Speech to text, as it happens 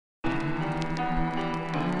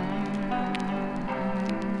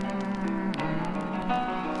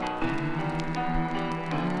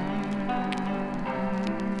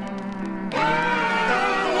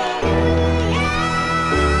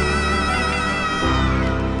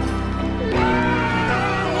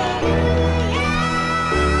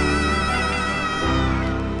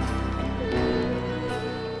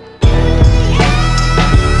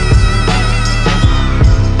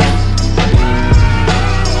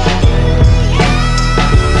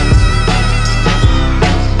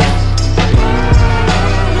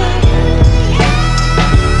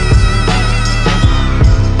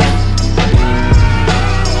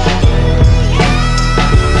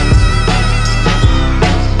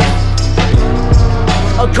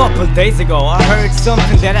A couple days ago I heard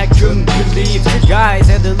something that I couldn't believe. Two guys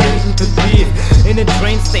had a little bit beef in a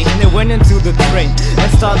train station. They went into the train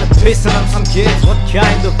and started pissing on some kids. What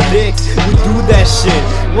kind of dicks would do that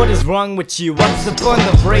shit? What is wrong with you? What's the point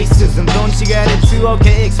of racism? Don't you get it too?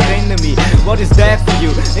 Okay, explain to me. What is that for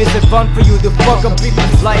you? Is it fun for you to fuck up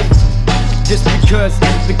people's life just because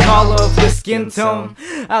the color of the skin tone?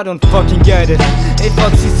 I don't fucking get it. If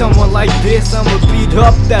I see someone like this, I'ma beat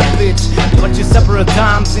up that bitch, punch you several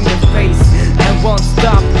times in your face, and won't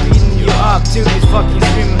stop beating you up till you fucking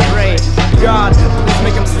scream and pray. God, please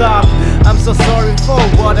make him stop. I'm so sorry for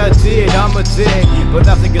what I did. I'm a dick, but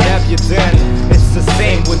nothing could help you then. It's the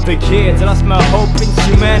same with the kids. I lost my hope in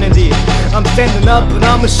humanity. I'm standing up and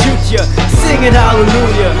I'ma shoot ya, singing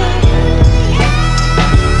hallelujah.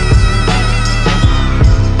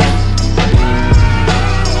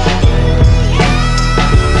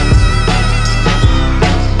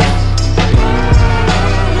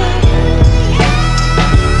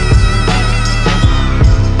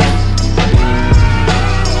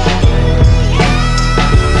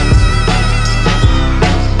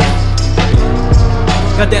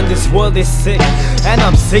 Goddamn, this world is sick, and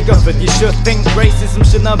I'm sick of it. You should think racism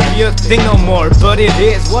should not be a thing no more, but it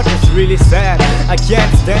is. What is really sad, I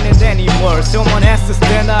can't stand it anymore. Someone has to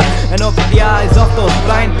stand up and open the eyes of those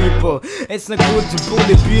blind people. It's not good to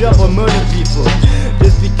bully, beat up or murder people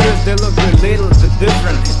just because they look a little bit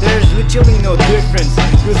different. There's literally no difference,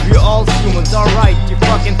 cause we're all humans. Alright, you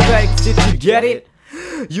fucking fakes, did you get it?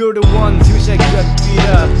 You're the ones who should get beat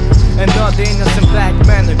up, and not the innocent black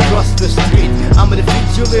man across the street. I'ma defeat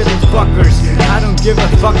you little fuckers. I don't give a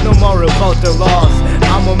fuck no more about the laws.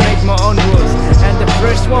 I'ma make my own rules, and the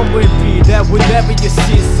first one will be that whenever you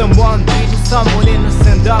see someone beating someone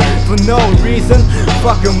innocent up for no reason,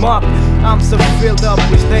 fuck 'em up. I'm so filled up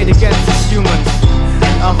with hate against these humans.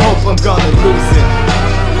 I hope I'm gonna lose it.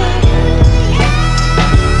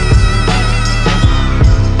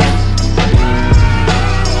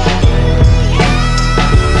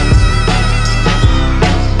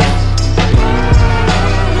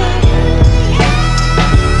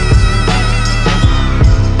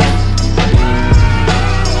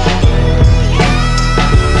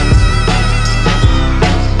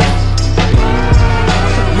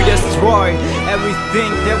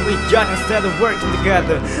 Everything that we got instead of working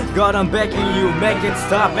together. God, I'm begging you, make it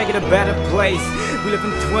stop, make it a better place. We live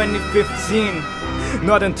in 2015,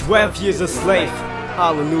 not in 12 years a slave.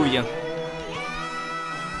 Hallelujah.